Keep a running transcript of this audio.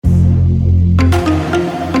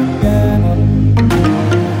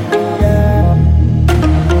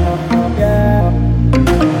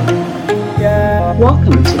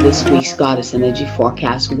this week's Goddess Energy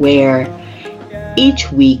Forecast, where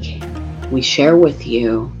each week we share with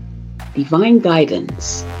you divine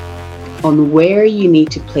guidance on where you need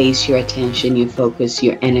to place your attention, your focus,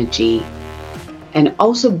 your energy, and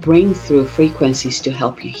also bring through frequencies to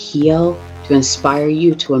help you heal, to inspire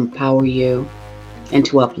you, to empower you, and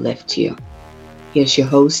to uplift you. Here's your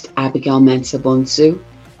host, Abigail Mensah-Bonsu,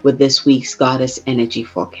 with this week's Goddess Energy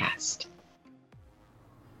Forecast.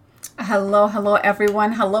 Hello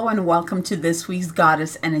everyone. Hello and welcome to this week's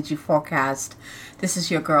Goddess Energy Forecast. This is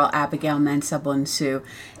your girl Abigail Mensah-Bonsu,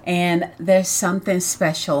 and there's something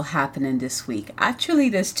special happening this week. Actually,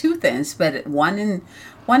 there's two things, but one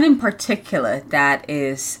in particular that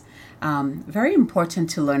is very important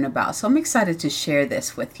to learn about. So I'm excited to share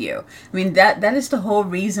this with you. I mean, that is the whole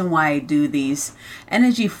reason why I do these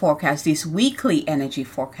energy forecasts, these weekly energy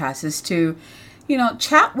forecasts, is to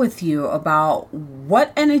chat with you about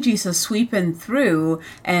what energies are sweeping through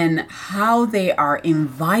and how they are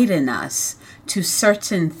inviting us to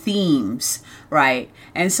certain themes, right?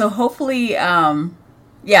 And so hopefully,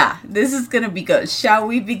 this is going to be good. Shall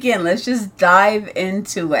we begin? Let's just dive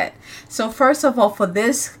into it. So first of all, for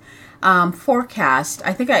this forecast,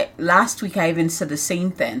 I think last week I even said the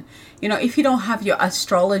same thing. If you don't have your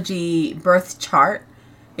astrology birth chart,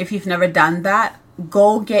 if you've never done that,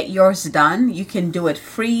 go get yours done. You can do it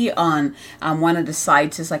free on one of the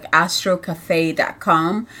sites. It's like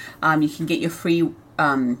astrocafe.com. You can get your free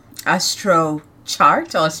astro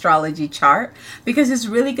chart or astrology chart, because it's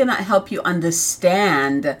really going to help you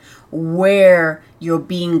understand where you're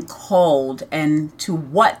being called and to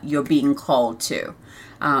what you're being called to.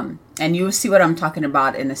 And you'll see what I'm talking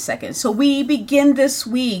about in a second. So we begin this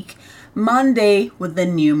week Monday with the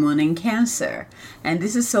new moon in Cancer. And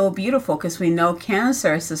this is so beautiful because we know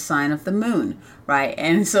Cancer is the sign of the moon, right?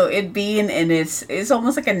 And so it being in it's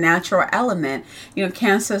almost like a natural element.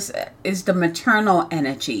 Cancer is the maternal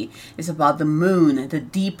energy. It's about the moon, the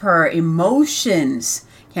deeper emotions.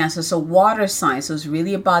 Cancer is a water sign, so it's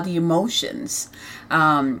really about the emotions.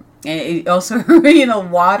 And it also,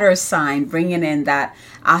 water sign, bringing in that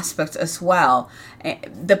aspect as well.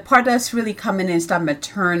 The part that's really coming in is that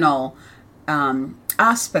maternal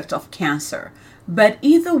aspect of Cancer. But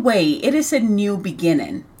either way, it is a new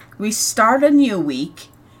beginning. We start a new week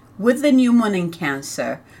with the new moon in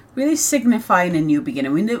Cancer, really signifying a new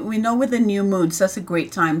beginning. We know with the new moons, that's a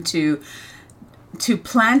great time to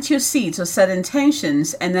plant your seeds or set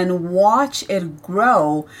intentions and then watch it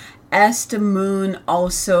grow as the moon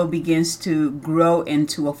also begins to grow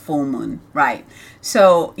into a full moon, right?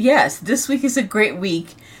 So yes, this week is a great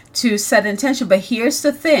week to set intention, but here's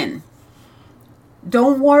the thing.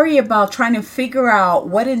 Don't worry about trying to figure out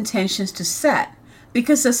what intentions to set,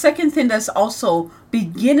 because the second thing that's also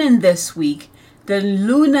beginning this week, the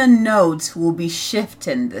lunar nodes will be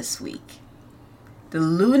shifting this week. The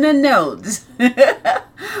lunar nodes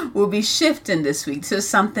will be shifting this week to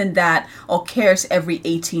something that occurs every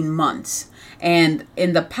 18 months. And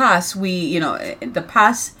in the past, in the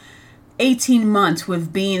past 18 months,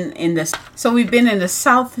 we've been in the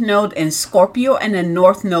south node in Scorpio and the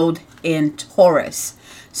north node in Taurus.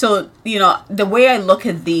 So, the way I look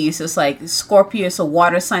at these is like Scorpio is a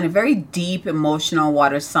water sign, a very deep emotional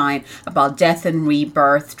water sign about death and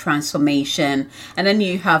rebirth, transformation. And then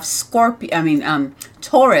you have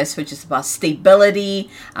Taurus, which is about stability,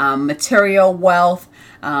 material wealth.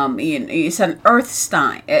 It's an earth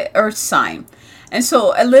sign. And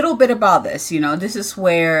so a little bit about this, this is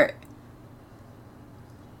where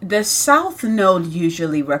the south node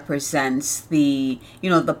usually represents the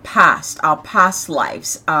past, our past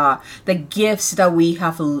lives, the gifts that we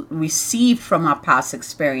have received from our past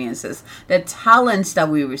experiences, the talents that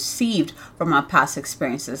we received from our past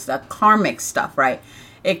experiences, the karmic stuff, right?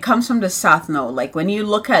 It comes from the south node. Like when you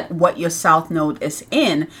look at what your south node is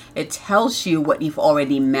in, it tells you what you've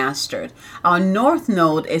already mastered. Our north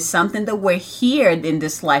node is something that we're here in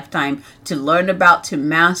this lifetime to learn about, to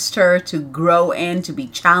master, to grow in, to be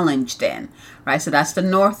challenged in, right? So that's the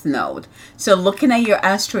north node. So looking at your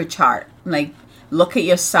astro chart, like look at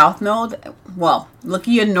your south node. Well, look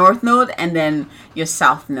at your north node and then your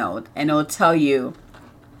south node, and it'll tell you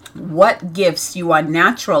what gifts you are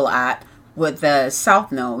natural at with the south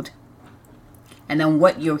node, and then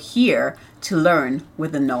what you're here to learn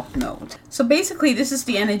with the north node. So basically, this is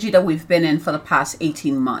the energy that we've been in for the past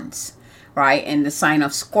 18 months, right? In the sign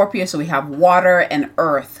of Scorpio, so we have water and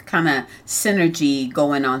earth kind of synergy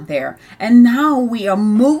going on there. And now we are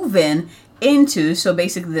moving into, so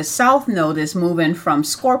basically the south node is moving from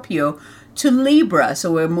Scorpio to Libra.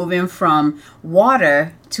 So we're moving from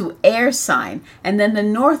water to air sign. And then the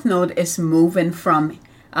north node is moving from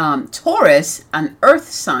Taurus, an earth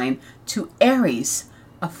sign, to Aries,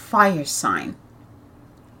 a fire sign.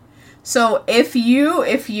 So if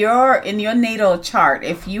you're in your natal chart,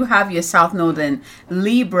 if you have your south node in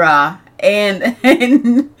Libra and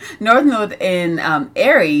north node in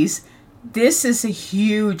Aries, this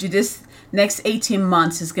next 18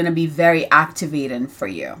 months is going to be very activating for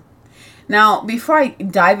you. Now, before I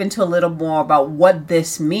dive into a little more about what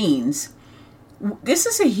this means, this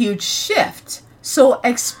is a huge shift. So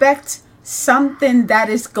expect something that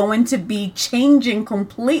is going to be changing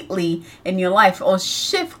completely in your life or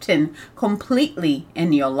shifting completely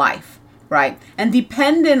in your life, right? And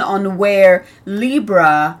depending on where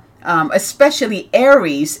Libra, especially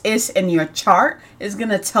Aries, is in your chart, is going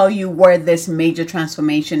to tell you where this major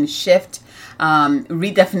transformation shift,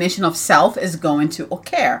 redefinition of self is going to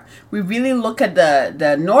occur. We really look at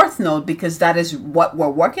the north node because that is what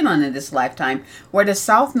we're working on in this lifetime, where the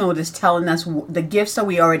south node is telling us the gifts that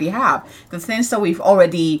we already have, the things that we've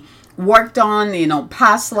already worked on,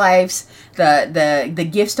 past lives, the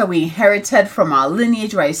gifts that we inherited from our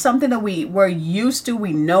lineage, right? Something that we're used to,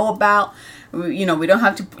 we know about. We don't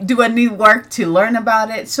have to do any work to learn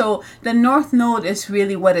about it. So the north node is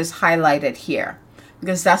really what is highlighted here,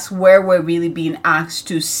 because that's where we're really being asked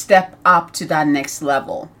to step up to that next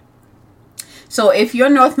level. So if your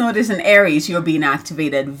north node is in Aries, you're being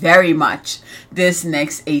activated very much this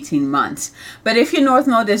next 18 months. But if your north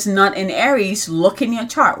node is not in Aries, look in your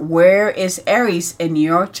chart. Where is Aries in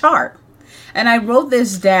your chart? And I wrote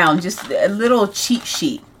this down, just a little cheat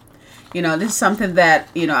sheet. This is something that,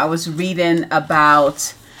 I was reading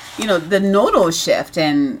about, the nodal shift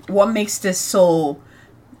and what makes this so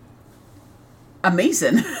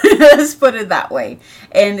amazing. Let's put it that way.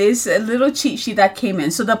 And it's a little cheat sheet that came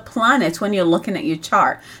in. So the planets, when you're looking at your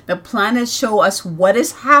chart, the planets show us what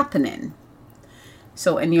is happening.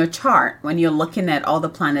 So in your chart, when you're looking at all the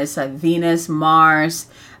planets like Venus, Mars,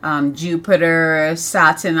 Jupiter,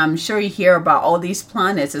 Saturn, I'm sure you hear about all these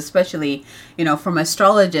planets, especially, from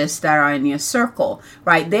astrologists that are in your circle,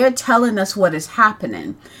 right? They're telling us what is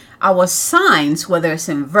happening. Our signs, whether it's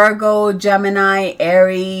in Virgo, Gemini,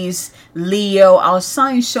 Aries, Leo, our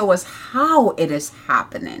signs show us how it is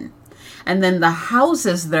happening. And then the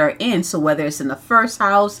houses they're in, so whether it's in the first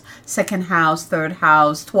house, second house, third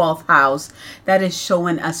house, 12th house, that is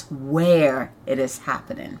showing us where it is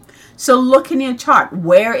happening. So look in your chart.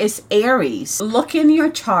 Where is Aries? Look in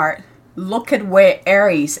your chart. Look at where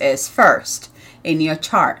Aries is first in your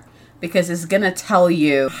chart, because it's going to tell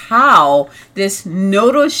you how this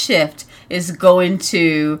nodal shift is going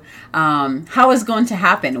to, how it's going to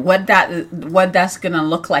happen, what that's going to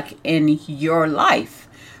look like in your life,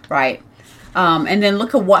 right? And then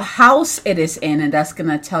look at what house it is in, and that's going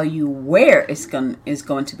to tell you where it's going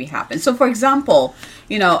to be happening. So for example,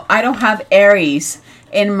 I don't have Aries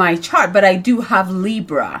in my chart, but I do have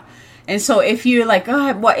Libra. And so if you're like,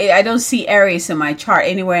 I don't see Aries in my chart,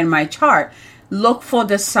 anywhere in my chart, look for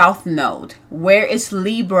the south node. Where is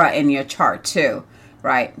Libra in your chart too,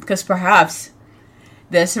 right? Because perhaps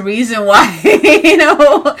there's a reason why,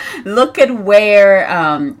 look at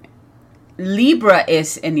where Libra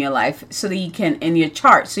is in your life, so that you can, in your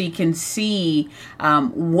chart, so you can see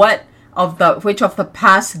which of the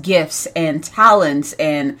past gifts and talents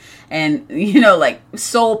and like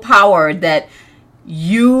soul power that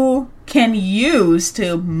you can use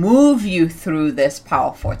to move you through this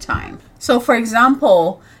powerful time. So for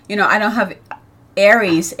example, I don't have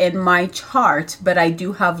Aries in my chart, but I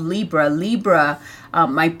do have Libra.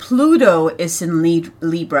 My Pluto is in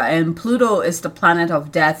Libra, and Pluto is the planet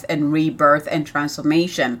of death and rebirth and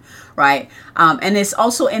transformation, right? And it's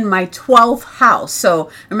also in my 12th house. So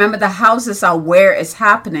remember, the houses are where it's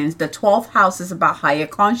happening. The 12th house is about higher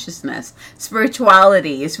consciousness,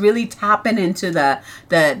 spirituality. It's really tapping into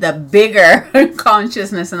the bigger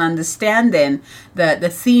consciousness and understanding the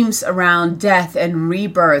themes around death and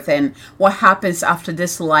rebirth and what happens after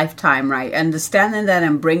this lifetime, right? Understanding that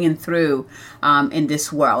and bringing through in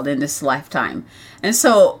this world, in this lifetime. And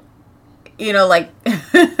so,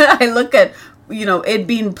 I look at, it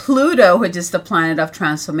being Pluto, which is the planet of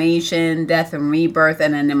transformation, death and rebirth,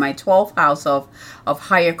 and then in my 12th house of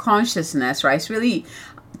higher consciousness, right? It's really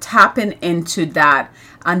tapping into that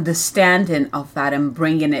understanding of that and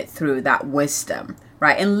bringing it through that wisdom,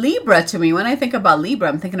 right? And Libra, to me, when I think about Libra,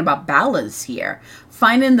 I'm thinking about balance here.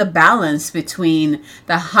 Finding the balance between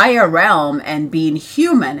the higher realm and being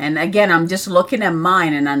human. And again, I'm just looking at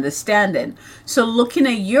mine and understanding. So looking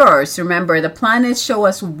at yours, remember, the planets show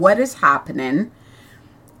us what is happening,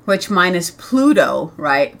 which mine is Pluto,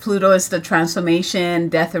 right? Pluto is the transformation,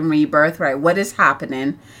 death and rebirth, right? What is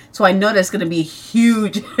happening? So I know there's going to be a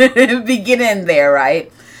huge beginning there,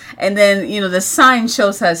 right? And then, the sign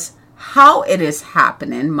shows us how it is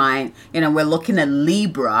happening. We're looking at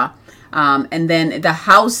Libra. And then the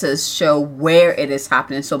houses show where it is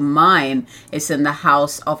happening. So mine is in the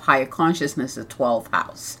house of higher consciousness, the 12th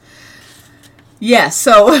house. Yeah,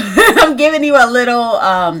 so I'm giving you a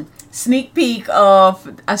little sneak peek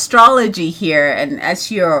of astrology here. And as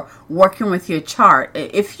you're working with your chart,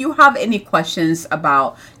 if you have any questions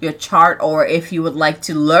about your chart, or if you would like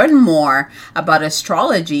to learn more about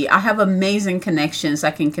astrology, I have amazing connections.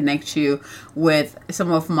 I can connect you with some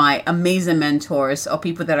of my amazing mentors or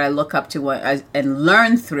people that I look up to and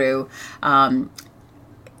learn through,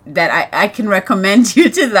 that I can recommend you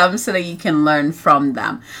to them so that you can learn from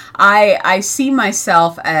them. I see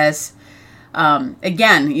myself as,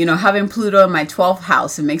 again, having Pluto in my 12th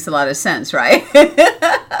house, it makes a lot of sense, right?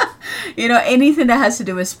 Anything that has to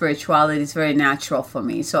do with spirituality is very natural for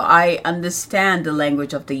me. So I understand the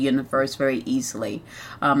language of the universe very easily.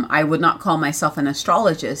 I would not call myself an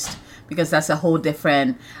astrologist because that's a whole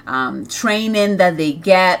different training that they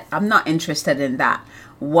get. I'm not interested in that.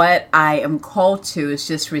 What I am called to is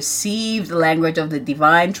just receive the language of the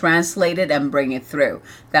divine, translate it, and bring it through.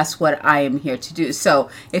 That's what I am here to do. So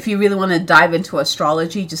if you really want to dive into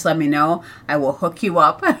astrology, just let me know. I will hook you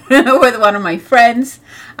up with one of my friends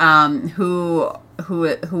who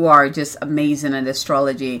are just amazing at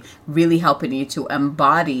astrology, really helping you to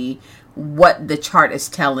embody what the chart is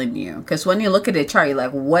telling you. Because when you look at the chart, you're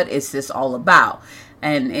like, what is this all about?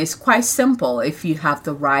 And it's quite simple if you have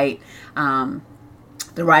the right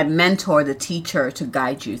mentor, the teacher, to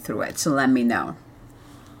guide you through it. So let me know.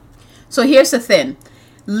 So here's the thing.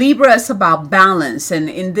 Libra is about balance. And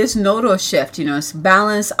in this nodal shift, it's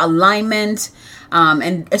balance, alignment.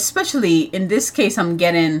 And especially in this case, I'm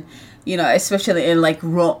getting, especially in like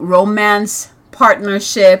romance,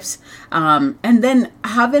 partnerships. And then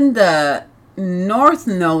having the North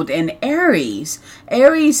Node in Aries.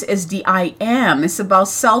 Aries is the I am. It's about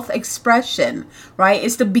self-expression, right?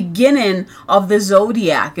 It's the beginning of the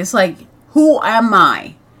zodiac. It's like, who am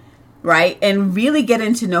I, right? And really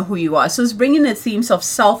getting to know who you are. So it's bringing the themes of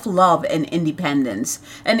self-love and independence.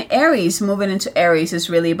 And Aries, moving into Aries, is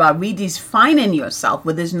really about redefining yourself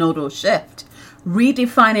with this nodal shift.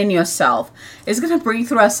 Redefining yourself is going to bring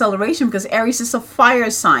through acceleration because Aries is a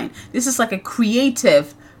fire sign. This is like a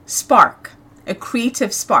creative spark. A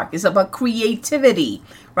creative spark. It's about creativity,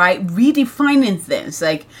 right? Redefining things.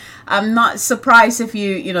 Like, I'm not surprised if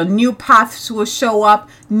new paths will show up,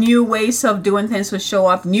 new ways of doing things will show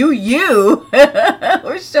up, new you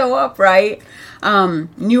will show up, right?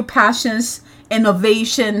 New passions,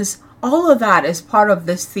 innovations, all of that is part of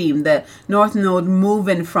this theme, the North Node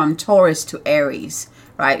moving from Taurus to Aries.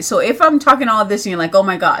 Right? So if I'm talking all this and you're like, oh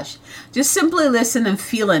my gosh, just simply listen and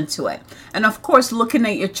feel into it. And of course, looking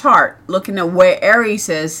at your chart, looking at where Aries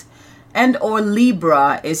is and or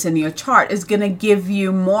Libra is in your chart is going to give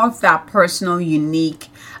you more of that personal, unique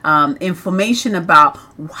information about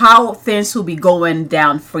how things will be going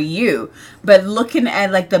down for you. But looking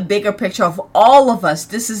at like the bigger picture of all of us,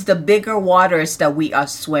 this is the bigger waters that we are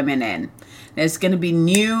swimming in. There's going to be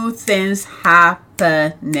new things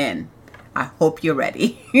happening. I hope you're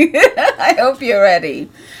ready. I hope you're ready.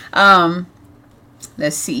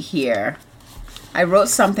 Let's see here. I wrote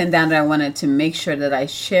something down that I wanted to make sure that I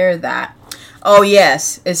share that. Oh,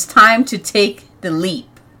 yes. It's time to take the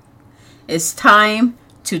leap. It's time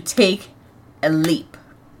to take a leap.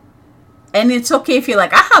 And it's okay if you're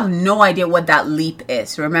like, I have no idea what that leap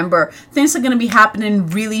is. Remember, things are going to be happening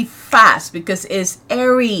really fast because it's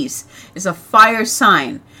Aries. It's a fire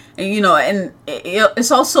sign. And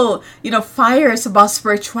it's also, fire is about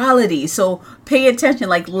spirituality. So pay attention,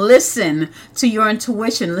 like listen to your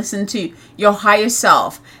intuition, listen to your higher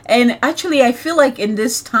self. And actually, I feel like in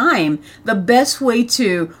this time, the best way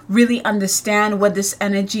to really understand what this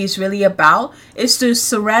energy is really about is to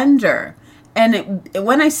surrender. And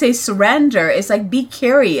when I say surrender, it's like be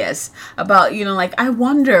curious about, I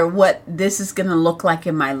wonder what this is going to look like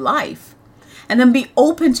in my life. And then be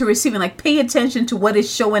open to receiving, like pay attention to what is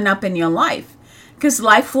showing up in your life. Because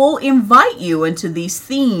life will invite you into these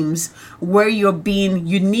themes where you're being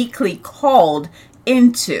uniquely called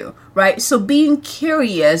into, right? So being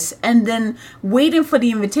curious and then waiting for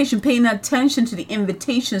the invitation, paying attention to the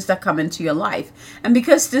invitations that come into your life. And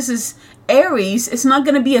because this is Aries, it's not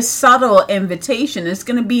going to be a subtle invitation. It's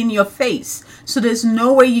going to be in your face. So there's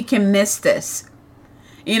no way you can miss this.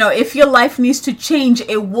 If your life needs to change,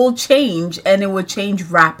 it will change, and it will change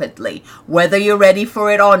rapidly, whether you're ready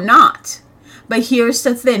for it or not. But here's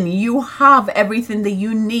the thing. You have everything that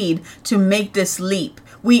you need to make this leap.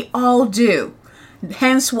 We all do.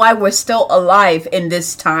 Hence why we're still alive in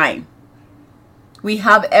this time. We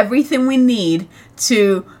have everything we need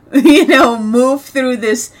to, move through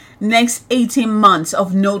this next 18 months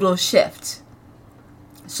of nodal shift.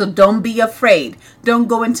 So don't be afraid. Don't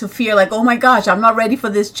go into fear like, oh my gosh, I'm not ready for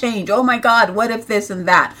this change. Oh my God, what if this and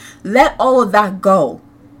that? Let all of that go.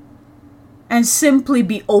 And simply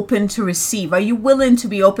be open to receive. Are you willing to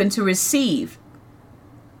be open to receive?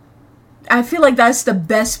 I feel like that's the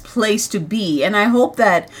best place to be. And I hope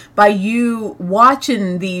that by you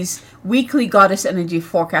watching these weekly Goddess Energy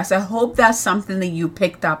forecasts, I hope that's something that you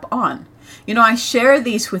picked up on. I share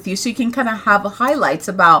these with you so you can kind of have highlights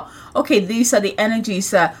about, okay, these are the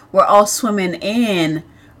energies that we're all swimming in,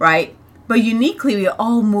 right? But uniquely, we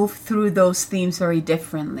all move through those themes very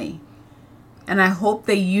differently. And I hope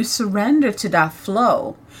that you surrender to that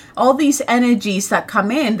flow. All these energies that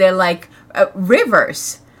come in, they're like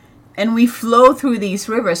rivers. And we flow through these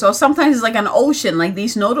rivers. Or sometimes it's like an ocean, like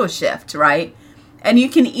these nodal shifts, right? And you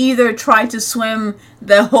can either try to swim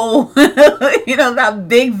the whole, that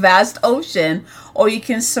big, vast ocean, or you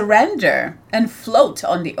can surrender and float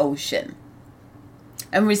on the ocean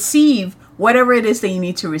and receive whatever it is that you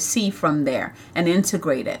need to receive from there and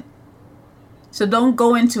integrate it. So don't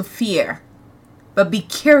go into fear, but be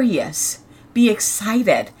curious, be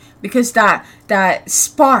excited, because that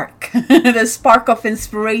spark, the spark of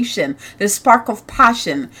inspiration, the spark of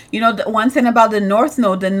passion. The one thing about the North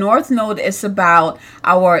Node is about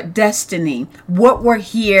our destiny, what we're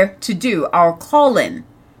here to do, our calling.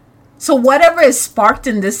 So whatever is sparked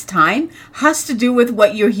in this time has to do with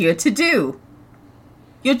what you're here to do,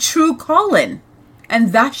 your true calling,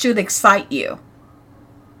 and that should excite you.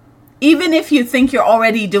 Even if you think you're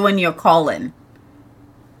already doing your calling.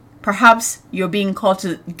 Perhaps you're being called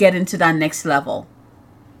to get into that next level.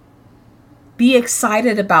 Be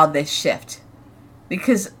excited about this shift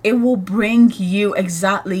because it will bring you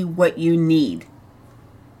exactly what you need.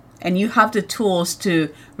 And you have the tools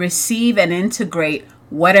to receive and integrate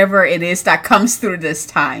whatever it is that comes through this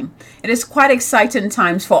time. It is quite exciting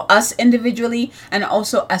times for us individually and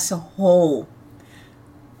also as a whole.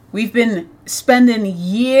 We've been spending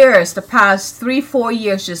years, the past 3-4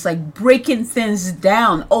 years, just like breaking things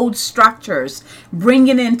down, old structures,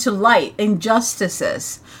 bringing into light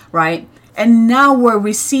injustices, right? And now we're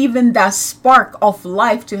receiving that spark of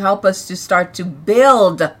life to help us to start to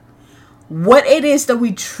build what it is that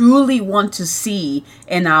we truly want to see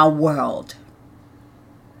in our world.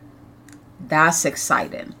 That's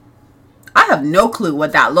exciting. I have no clue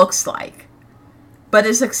what that looks like, but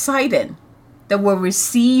it's exciting. That we're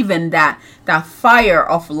receiving that fire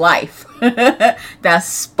of life, that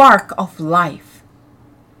spark of life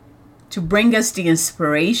to bring us the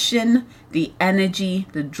inspiration, the energy,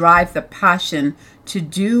 the drive, the passion to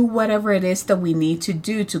do whatever it is that we need to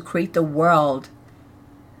do to create the world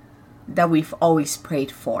that we've always prayed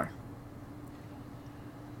for.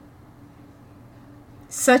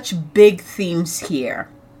 Such big themes here.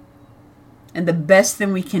 And the best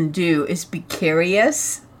thing we can do is be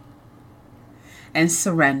curious and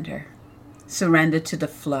surrender. Surrender to the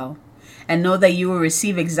flow. And know that you will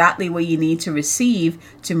receive exactly what you need to receive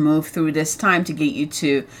to move through this time to get you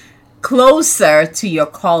to closer to your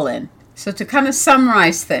calling. So to kind of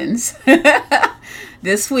summarize things,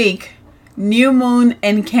 this week, new moon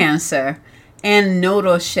in Cancer and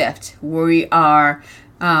nodal shift, where we are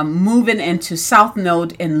moving into South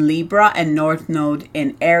Node in Libra and North Node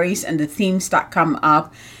in Aries, and the themes that come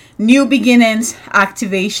up. New beginnings,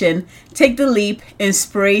 activation, take the leap,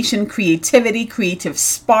 inspiration, creativity, creative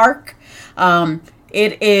spark.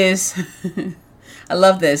 It is, I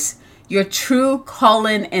love this, your true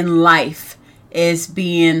calling in life is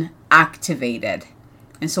being activated.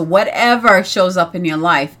 And so whatever shows up in your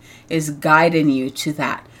life is guiding you to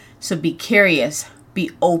that. So be curious,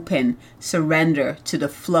 be open, surrender to the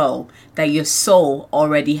flow that your soul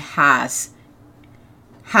already has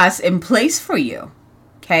in place for you.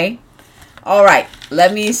 Okay. All right.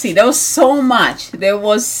 Let me see. There was so much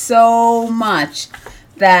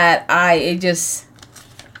that I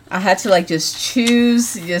had to just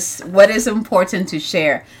choose just what is important to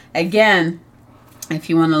share. Again, if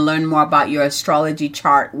you want to learn more about your astrology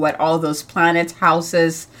chart, what all those planets,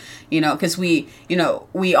 houses, because we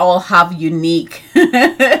all have unique,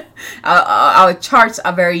 our charts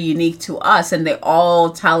are very unique to us, and they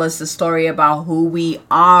all tell us the story about who we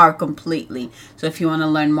are completely. So if you want to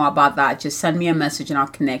learn more about that, just send me a message and I'll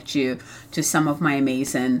connect you to some of my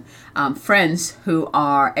amazing friends who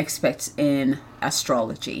are experts in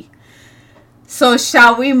astrology. So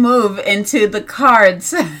shall we move into the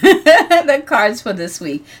cards, the cards for this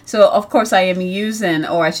week? So of course I am using,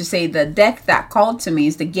 or I should say the deck that called to me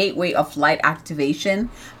is the Gateway of Light Activation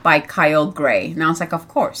by Kyle Gray. Now it's like, of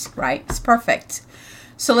course, right? It's perfect.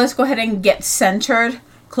 So let's go ahead and get centered.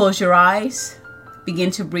 Close your eyes. Begin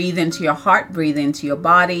to breathe into your heart, breathe into your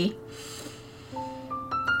body.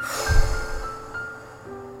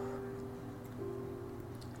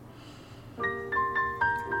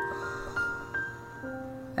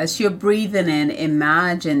 As you're breathing in,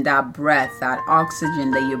 imagine that breath, that oxygen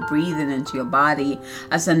that you're breathing into your body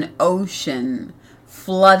as an ocean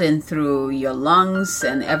flooding through your lungs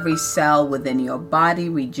and every cell within your body,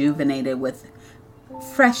 rejuvenated with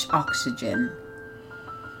fresh oxygen.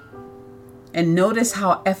 And notice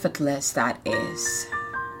how effortless that is.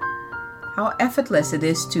 How effortless it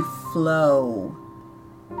is to flow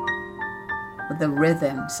with the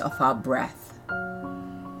rhythms of our breath.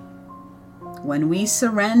 When we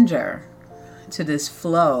surrender to this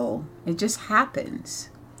flow, it just happens.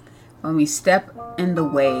 When we step in the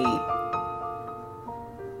way,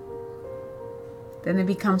 then it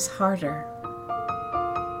becomes harder.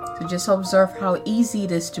 So just observe how easy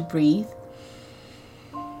it is to breathe,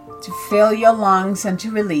 to fill your lungs and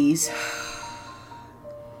to release.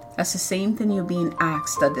 That's the same thing you're being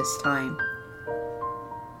asked at this time.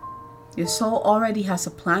 Your soul already has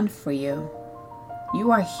a plan for you. You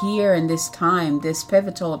are here in this time, this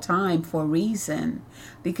pivotal time, for a reason,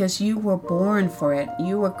 because you were born for it.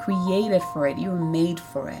 You were created for it. You were made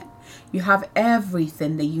for it. You have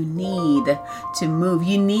everything that you need to move.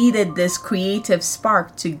 You needed this creative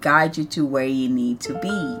spark to guide you to where you need to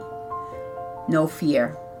be. No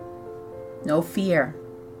fear. No fear.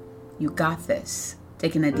 You got this.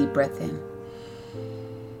 Taking a deep breath in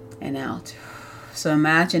and out. So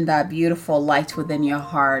imagine that beautiful light within your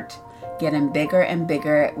heart getting bigger and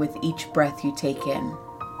bigger with each breath you take in.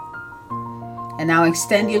 And now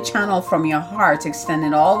extend your channel from your heart, extend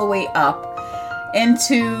it all the way up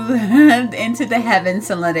into the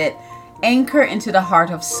heavens, and let it anchor into the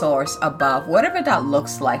heart of source above, whatever that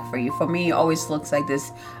looks like for you. For me, it always looks like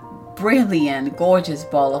this brilliant, gorgeous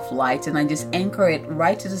ball of light, and I just anchor it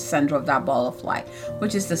right to the center of that ball of light,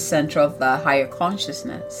 which is the center of the higher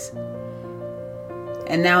consciousness.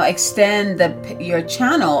 And now extend your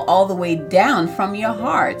channel all the way down from your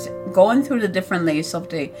heart, going through the different layers of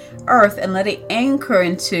the earth, and let it anchor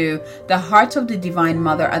into the heart of the Divine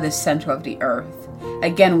Mother at the center of the earth.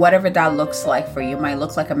 Again, whatever that looks like for you. It might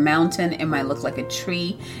look like a mountain. It might look like a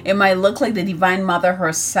tree. It might look like the Divine Mother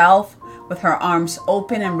herself with her arms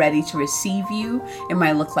open and ready to receive you. It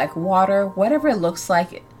might look like water. Whatever it looks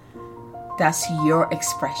like, that's your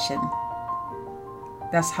expression.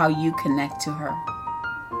 That's how you connect to her.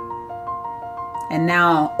 And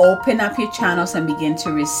now open up your channels and begin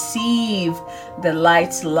to receive the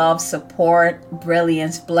lights, love, support,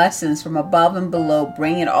 brilliance, blessings from above and below.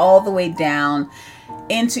 Bring it all the way down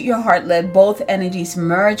into your heart. Let both energies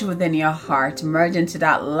merge within your heart. Merge into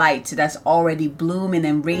that light that's already blooming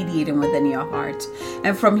and radiating within your heart.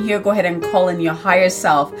 And from here, go ahead and call in your higher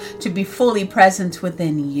self to be fully present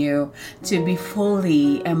within you, to be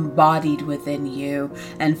fully embodied within you,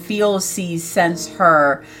 and feel, see, sense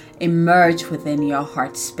her emerge within your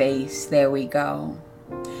heart space. There we go.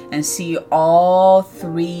 And see all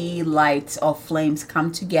three lights or flames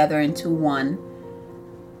come together into one,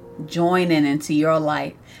 joining into your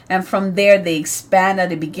light. And from there they expand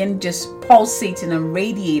and they begin just pulsating and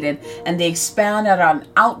radiating, and they expand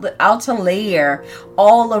out the outer layer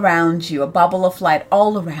all around you, a bubble of light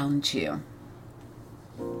all around you.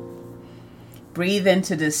 Breathe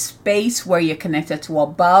into the space where you're connected to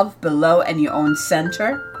above, below, and your own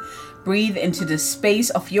center. Breathe into the space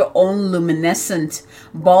of your own luminescent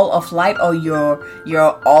ball of light, or your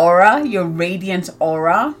aura, your radiant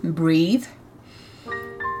aura. Breathe.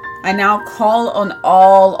 I now call on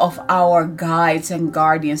all of our guides and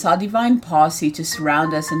guardians, our divine posse, to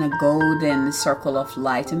surround us in a golden circle of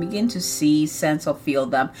light, and begin to see, sense, or feel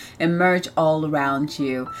them emerge all around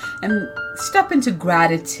you. And step into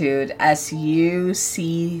gratitude as you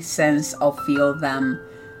see, sense, or feel them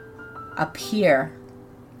appear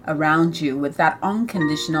around you with that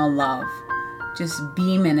unconditional love just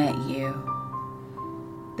beaming at you.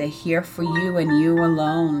 They're here for you and you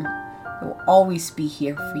alone. They will always be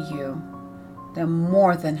here for you. They're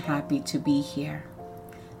more than happy to be here.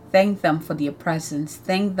 Thank them for their presence.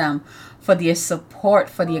 Thank them for their support,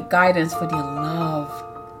 for their guidance, for their love.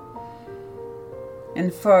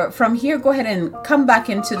 And from here, go ahead and come back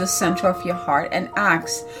into the center of your heart and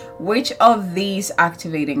ask, which of these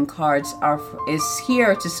activating cards is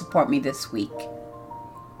here to support me this week?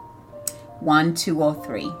 1, 2, or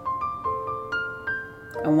 3.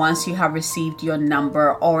 And once you have received your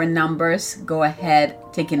number or numbers, go ahead,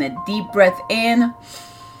 taking a deep breath in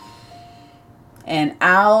and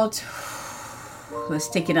out. Let's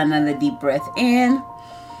take it another deep breath in.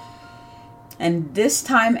 And this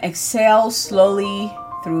time, exhale slowly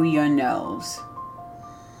through your nose.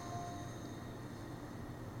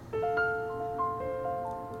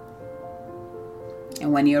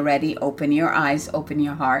 And when you're ready, open your eyes, open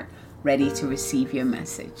your heart, ready to receive your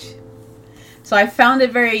message. So I found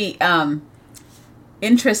it very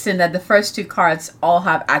interesting that the first two cards all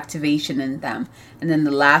have activation in them. And then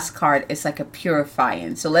the last card is like a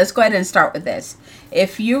purifying. So let's go ahead and start with this.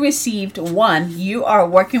 If you received 1, you are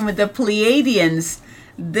working with the Pleiadians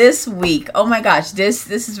this week. Oh my gosh, this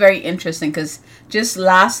is very interesting because just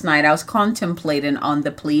last night I was contemplating on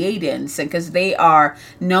the Pleiadians because they are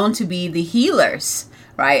known to be the healers,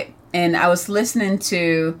 right? And I was listening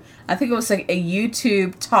to, I think it was like a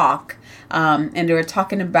YouTube talk, and they were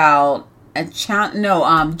talking about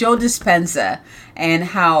Joe Dispenza and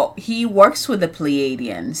how he works with the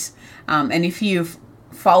Pleiadians. And if you've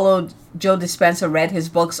followed Joe Dispenza, read his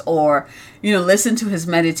books, or listened to his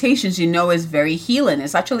meditations, it's very healing.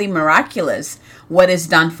 It's actually miraculous what is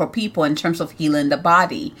done for people in terms of healing the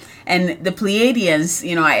body. And the Pleiadians,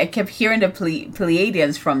 I kept hearing the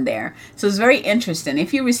Pleiadians from there. So it's very interesting.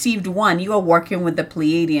 If you received 1, you are working with the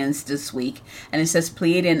Pleiadians this week, and it says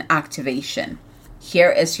Pleiadian activation.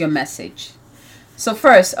 Here is your message. So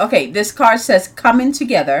first, this card says coming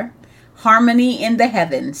together, harmony in the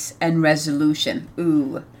heavens, and resolution.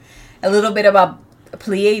 Ooh, a little bit about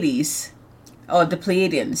Pleiades, or the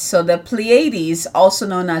Pleiadians. So the Pleiades, also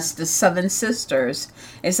known as the Seven Sisters,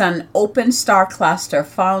 is an open star cluster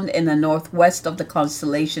found in the northwest of the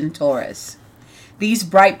constellation Taurus. These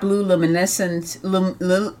bright blue luminous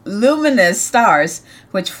stars,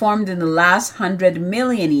 which formed in the last 100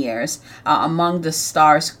 million years, are among the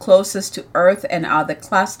stars closest to Earth and are the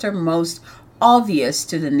cluster most obvious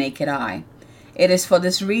to the naked eye. It is for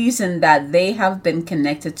this reason that they have been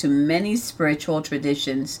connected to many spiritual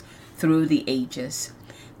traditions through the ages.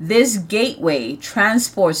 This gateway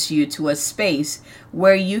transports you to a space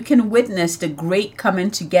where you can witness the great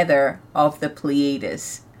coming together of the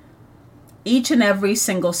Pleiades. Each and every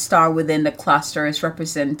single star within the cluster is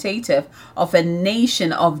representative of a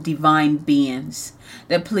nation of divine beings.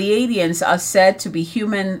 The Pleiadians are said to be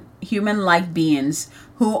human-like beings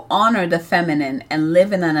who honor the feminine and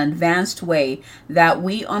live in an advanced way that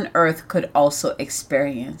we on Earth could also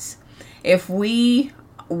experience. If we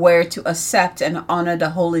were to accept and honor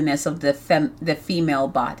the holiness of the female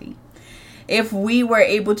body. If we were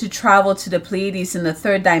able to travel to the Pleiades in the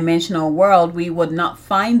third dimensional world, we would not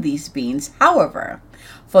find these beings. However,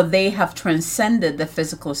 for they have transcended the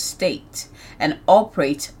physical state and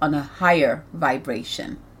operate on a higher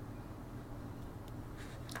vibration.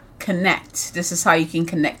 Connect. This is how you can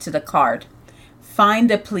connect to the card. Find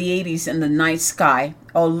the Pleiades in the night sky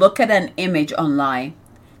or look at an image online.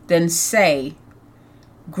 Then say,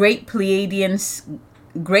 Great Pleiadian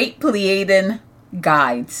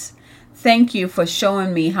guides, thank you for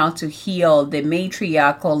showing me how to heal the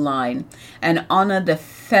matriarchal line and honor the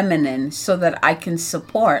feminine so that I can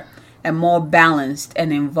support a more balanced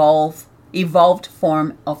and evolved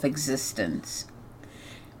form of existence.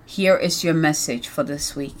 Here is your message for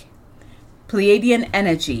this week. Pleiadian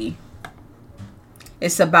energy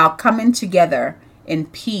is about coming together in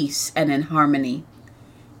peace and in harmony.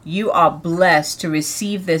 You are blessed to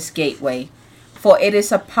receive this gateway, for it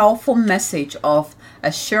is a powerful message of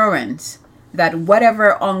assurance that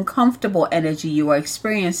whatever uncomfortable energy you are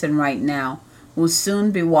experiencing right now will soon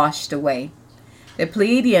be washed away. The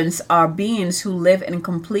Pleiadians are beings who live in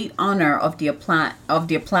complete honor of their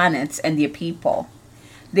planets and their people.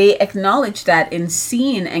 They acknowledge that in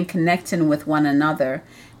seeing and connecting with one another,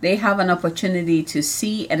 they have an opportunity to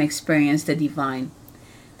see and experience the divine.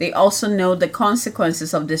 They also know the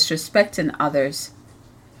consequences of disrespecting others.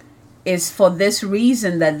 It's for this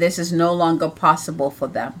reason that this is no longer possible for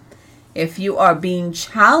them. If you are being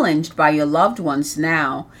challenged by your loved ones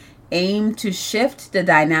now, aim to shift the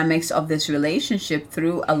dynamics of this relationship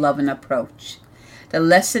through a loving approach. The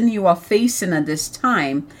lesson you are facing at this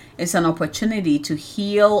time is an opportunity to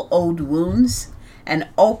heal old wounds and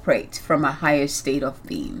operate from a higher state of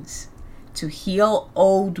beings. To heal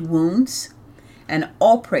old wounds and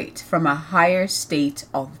operate from a higher state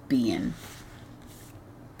of being.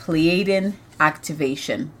 Pleiadian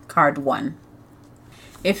activation, card 1.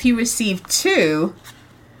 If you receive 2,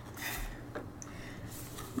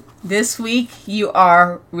 this week you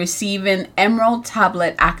are receiving Emerald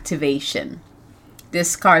Tablet activation.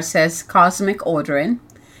 This card says cosmic ordering,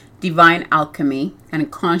 divine alchemy,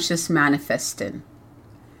 and conscious manifesting.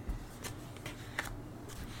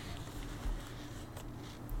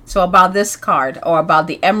 So about this card, or about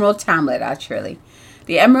the Emerald Tablet, actually.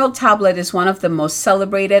 The Emerald Tablet is one of the most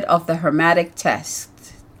celebrated of the Hermetic texts.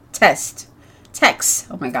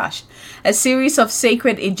 Oh my gosh. A series of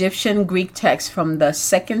sacred Egyptian Greek texts from the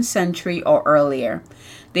 2nd century or earlier.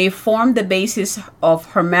 They form the basis of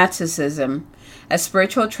Hermeticism, a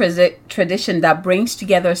spiritual tradition that brings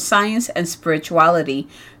together science and spirituality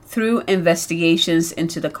through investigations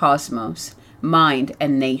into the cosmos, mind,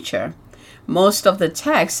 and nature. Most of the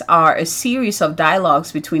texts are a series of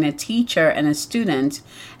dialogues between a teacher and a student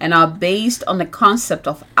and are based on the concept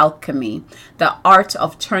of alchemy, the art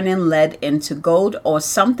of turning lead into gold, or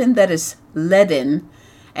something that is leaden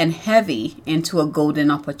and heavy into a golden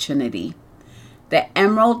opportunity. The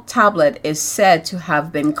Emerald Tablet is said to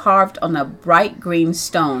have been carved on a bright green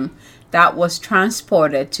stone that was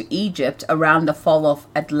transported to Egypt around the fall of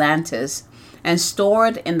Atlantis and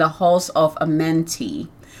stored in the halls of Amenti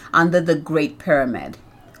under the Great Pyramid.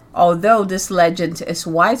 Although this legend is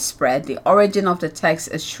widespread, the origin of the text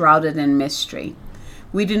is shrouded in mystery.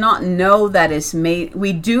 We do know that it's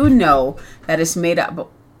made up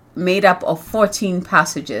of 14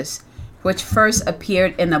 passages, which first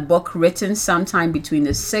appeared in a book written sometime between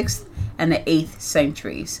the 6th and the 8th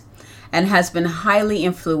centuries, and has been highly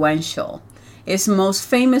influential. Its most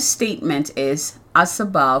famous statement is, "As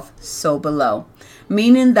above, so below,"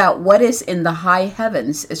 meaning that what is in the high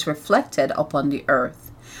heavens is reflected upon the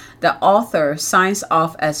earth. The author signs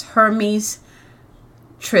off as Hermes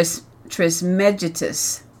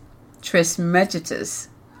Trismegistus,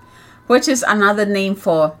 which is another name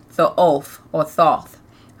for Thoth or Thoth,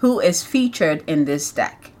 who is featured in this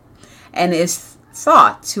deck, and is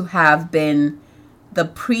thought to have been the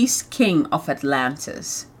priest king of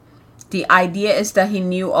Atlantis. The idea is that he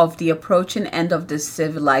knew of the approaching end of this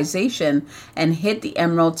civilization and hid the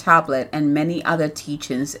Emerald Tablet and many other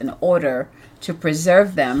teachings in order to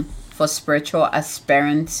preserve them for spiritual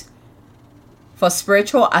aspirants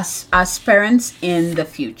in the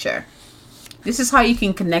future. This is how you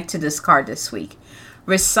can connect to this card this week.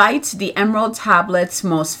 Recite the Emerald Tablet's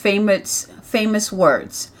most famous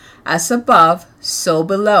words. As above, so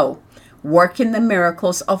below. Working the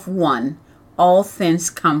miracles of one. All things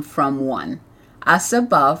come from one. As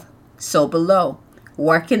above, so below.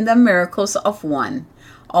 Working the miracles of one.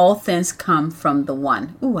 All things come from the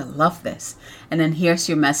one. Ooh, I love this. And then here's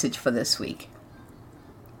your message for this week.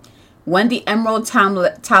 When the Emerald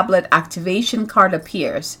Tablet activation card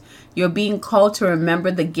appears, you're being called to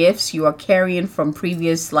remember the gifts you are carrying from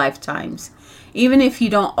previous lifetimes. Even if you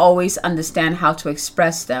don't always understand how to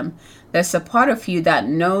express them, there's a part of you that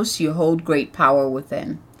knows you hold great power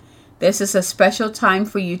within. This is a special time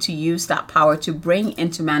for you to use that power to bring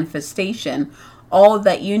into manifestation all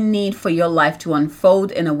that you need for your life to unfold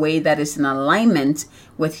in a way that is in alignment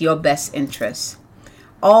with your best interests.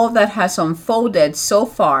 All that has unfolded so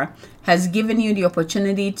far has given you the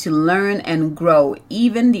opportunity to learn and grow,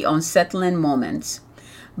 even the unsettling moments.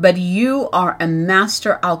 But you are a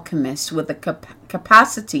master alchemist with the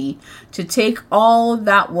capacity to take all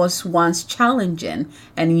that was once challenging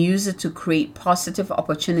and use it to create positive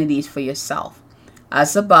opportunities for yourself.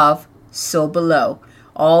 As above, so below.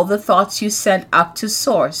 All the thoughts you send up to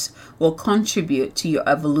source will contribute to your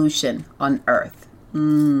evolution on earth.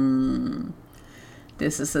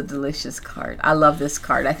 This is a delicious card. I love this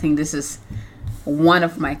card. I think this is one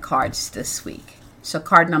of my cards this week. So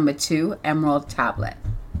card number 2, Emerald Tablet.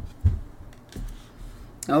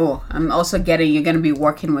 Oh, I'm also getting, you're going to be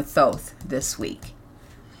working with Thoth this week.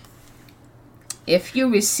 If you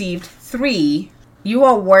received 3, you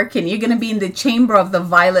are working. You're going to be in the chamber of the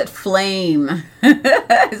violet flame.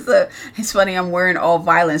 It's funny, I'm wearing all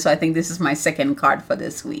violet, so I think this is my second card for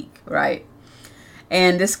this week, right?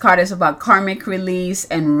 And this card is about karmic release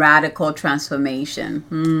and radical transformation.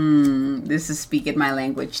 This is speaking my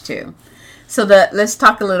language too. So let's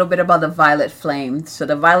talk a little bit about the violet flame. So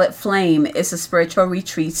the violet flame is a spiritual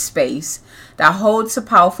retreat space that holds a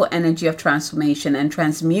powerful energy of transformation and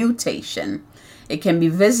transmutation. It can be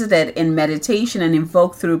visited in meditation and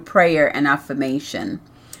invoked through prayer and affirmation.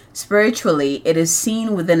 Spiritually, it is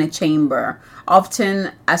seen within a chamber,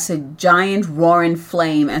 often as a giant roaring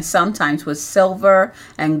flame and sometimes with silver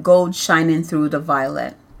and gold shining through the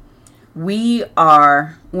violet.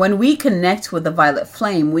 When we connect with the violet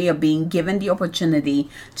flame, we are being given the opportunity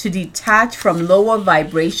to detach from lower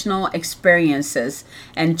vibrational experiences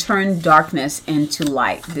and turn darkness into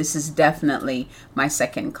light. This is definitely my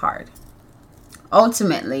second card.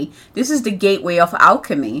 Ultimately, this is the gateway of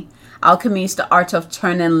alchemy. Alchemy is the art of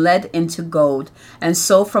turning lead into gold. And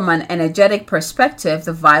so from an energetic perspective,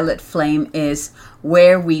 the violet flame is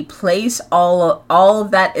where we place all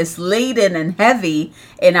that is laden and heavy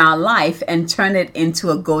in our life and turn it into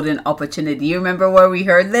a golden opportunity. You remember where we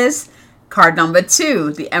heard this? Card number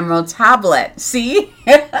 2, the emerald tablet. See?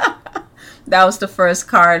 That was the first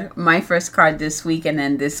card, my first card this week, and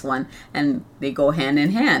then this one. And they go hand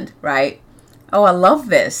in hand, right? Oh, I love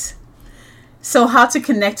this. So how to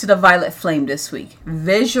connect to the violet flame this week.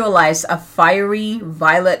 Visualize a fiery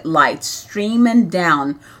violet light streaming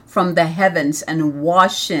down from the heavens and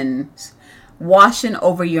washing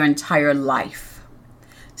over your entire life.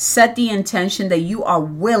 Set the intention that you are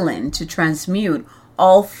willing to transmute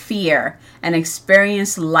all fear and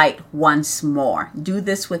experience light once more. Do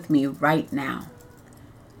this with me right now.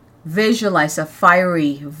 Visualize a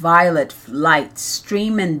fiery violet light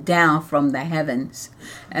streaming down from the heavens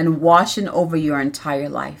and washing over your entire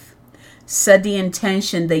life. Set the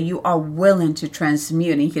intention that you are willing to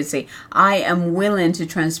transmute. And you can say, I am willing to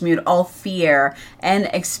transmute all fear and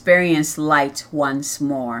experience light once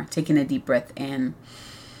more. Taking a deep breath in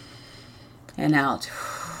and out.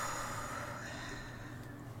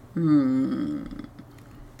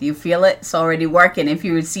 Do you feel it? It's already working. If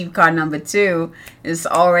you receive card number 2, it's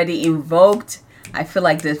already invoked. I feel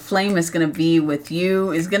like the flame is going to be with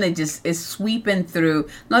you. It's sweeping through,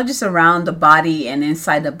 not just around the body and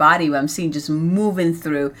inside the body, but I'm seeing just moving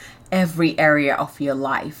through every area of your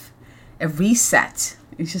life. A reset.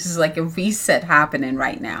 It's just like a reset happening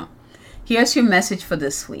right now. Here's your message for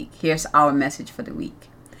this week. Here's our message for the week.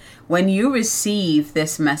 When you receive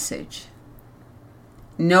this message,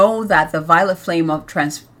 know that the violet flame of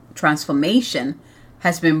transformation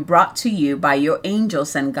has been brought to you by your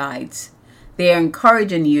angels and guides. They are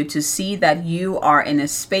encouraging you to see that you are in a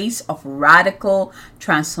space of radical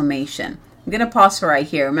transformation. I'm going to pause right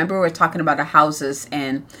here. Remember, we're talking about the houses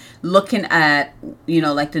and looking at,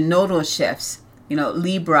 like the nodal shifts,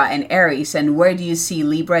 Libra and Aries. And where do you see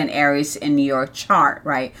Libra and Aries in your chart,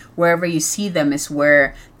 right? Wherever you see them is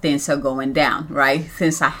where things are going down, right?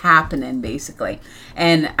 Things are happening, basically.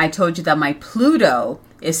 And I told you that my Pluto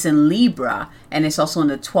is in Libra, and it's also in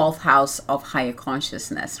the 12th house of higher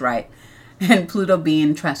consciousness, right? And Pluto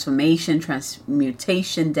being transformation,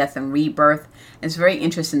 transmutation, death, and rebirth. It's very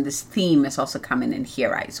interesting. This theme is also coming in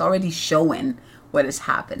here, right? It's already showing what is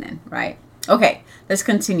happening, right? Okay, let's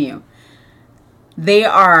continue.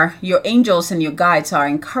 Your angels and your guides are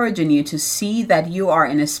encouraging you to see that you are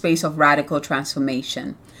in a space of radical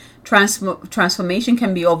transformation. Transformation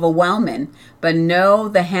can be overwhelming, but know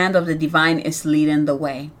the hand of the divine is leading the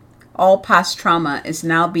way. All past trauma is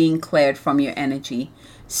now being cleared from your energy.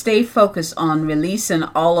 Stay focused on releasing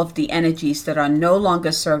all of the energies that are no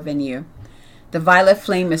longer serving you. The violet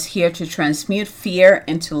flame is here to transmute fear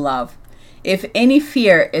into love. If any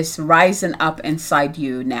fear is rising up inside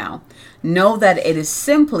you now, know that it is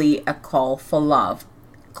simply a call for love.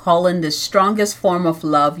 Call in the strongest form of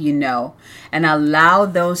love you know, and allow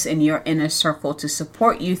those in your inner circle to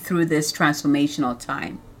support you through this transformational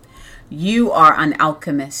time. You are an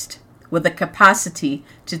alchemist with the capacity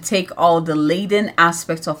to take all the laden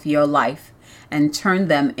aspects of your life and turn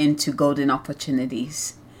them into golden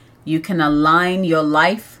opportunities. You can align your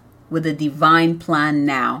life with the divine plan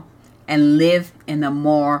now and live in a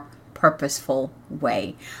more purposeful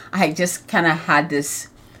way. I just kind of had this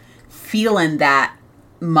feeling that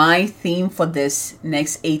my theme for this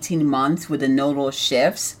next 18 months with the nodal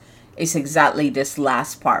shifts is exactly this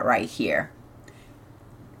last part right here.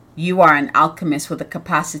 You are an alchemist with the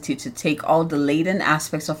capacity to take all the laden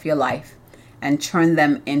aspects of your life and turn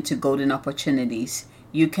them into golden opportunities.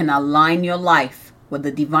 You can align your life with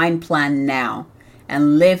the divine plan now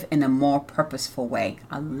and live in a more purposeful way.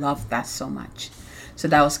 I love that so much. So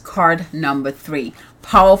that was card number 3.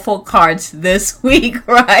 Powerful cards this week,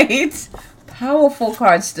 right? Powerful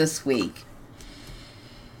cards this week.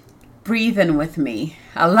 Breathe in with me.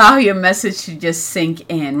 Allow your message to just sink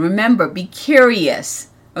in. Remember, be curious.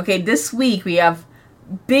 Okay, this week we have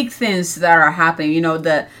big things that are happening.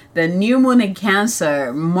 The new moon in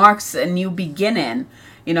Cancer marks a new beginning.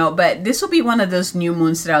 But this will be one of those new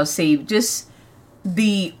moons that I'll say just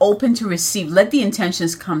be open to receive. Let the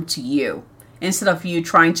intentions come to you instead of you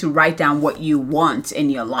trying to write down what you want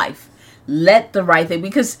in your life. Let the right thing,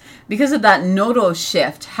 because of that nodal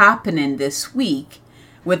shift happening this week,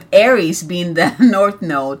 with Aries being the north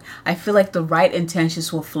node, I feel like the right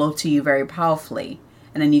intentions will flow to you very powerfully.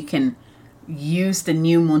 And then you can use the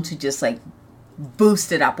new moon to just like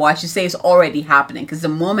boost it up. Well, I should say it's already happening, because the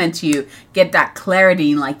moment you get that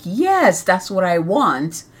clarity and like, yes, that's what I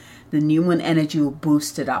want, the new moon energy will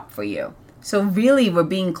boost it up for you. So really, we're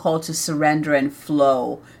being called to surrender and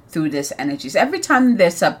flow through this energies. Every time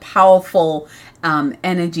there's a powerful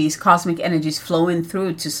energies, cosmic energies flowing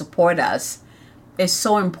through to support us, it's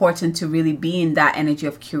so important to really be in that energy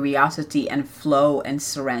of curiosity and flow and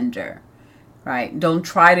surrender, right? Don't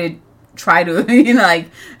try to like,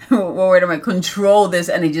 what word am I, control this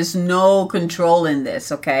energy. Just no control in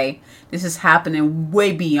this, okay? This is happening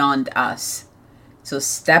way beyond us. So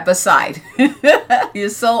step aside. Your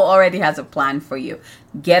soul already has a plan for you.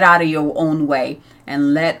 Get out of your own way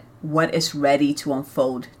and let what is ready to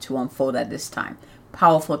unfold at this time.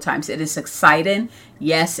 Powerful times. It is exciting.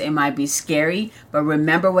 Yes, it might be scary, but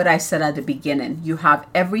remember what I said at the beginning. You have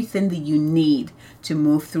everything that you need to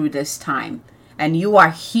move through this time. And you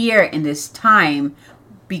are here in this time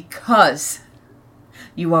because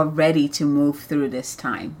you are ready to move through this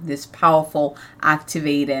time. This powerful,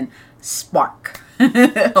 activating spark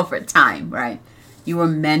over time, right? You were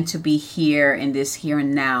meant to be here in this here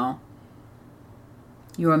and now.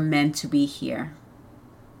 You are meant to be here.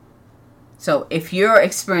 So if you're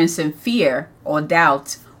experiencing fear or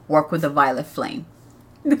doubt, work with the violet flame.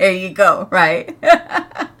 There you go, right?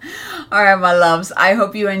 All right, my loves. I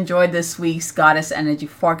hope you enjoyed this week's Goddess Energy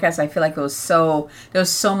Forecast. I feel like there was so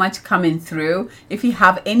much coming through. If you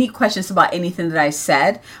have any questions about anything that I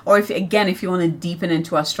said, or if you want to deepen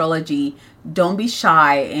into astrology, don't be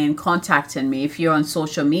shy in contacting me. If you're on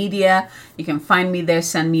social media, you can find me there.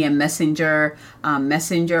 Send me a messenger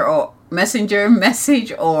message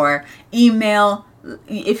or email.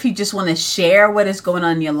 If you just want to share what is going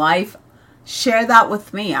on in your life, share that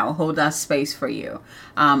with me. I will hold that space for you.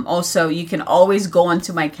 Also, you can always go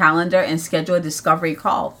onto my calendar and schedule a discovery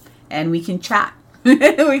call, and we can chat.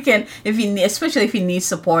 We can, especially if you need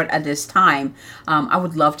support at this time. I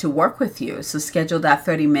would love to work with you. So schedule that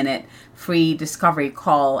 30-minute free discovery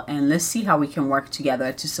call, and let's see how we can work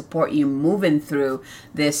together to support you moving through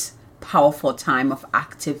this powerful time of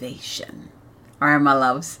activation. All right, my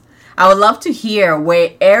loves. I would love to hear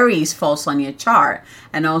where Aries falls on your chart,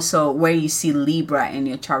 and also where you see Libra in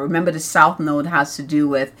your chart. Remember, the South Node has to do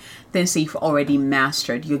with things that you've already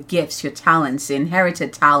mastered, your gifts, your talents,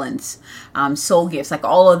 inherited talents, soul gifts, like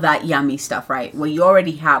all of that yummy stuff, right? What you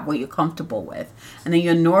already have, what you're comfortable with. And then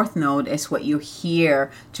your North Node is what you're here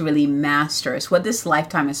to really master. It's what this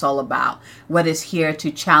lifetime is all about. What is here to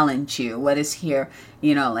challenge you? What is here,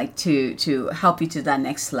 like to help you to that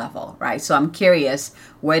next level, right? So I'm curious,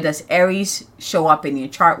 where does Aries show up in your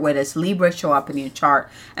chart? Where does Libra show up in your chart?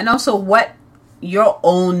 And also what your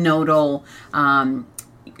own nodal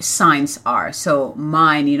signs are. So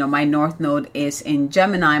mine, my North Node is in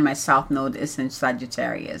Gemini, my South Node is in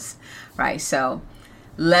Sagittarius, right? So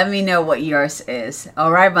let me know what yours is.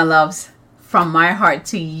 All right, my loves, from my heart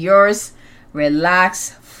to yours, relax,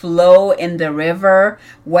 flow in the river.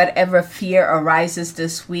 Whatever fear arises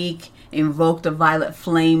this week, invoke the violet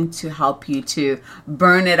flame to help you to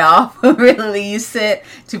burn it off, release it,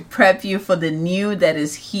 to prep you for the new that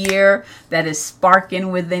is here, that is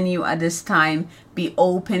sparking within you at this time. Be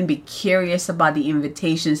open, be curious about the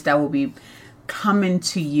invitations that will be coming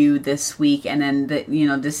to you this week, and then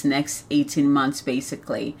this next 18 months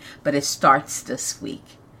basically, but it starts this week.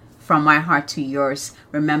 From my heart to yours,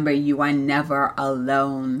 remember, you are never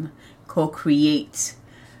alone. Co-create,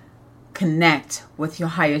 connect with your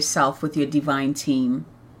higher self, with your divine team.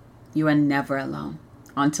 You are never alone.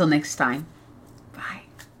 Until next time, bye.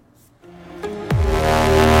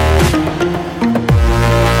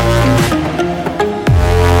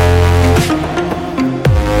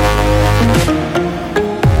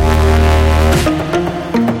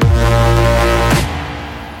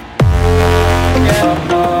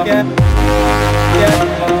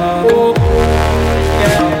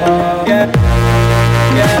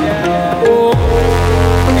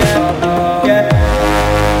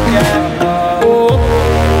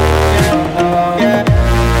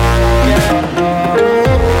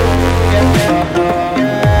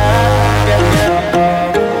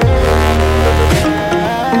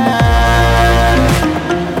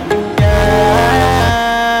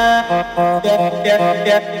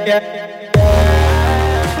 Yeah.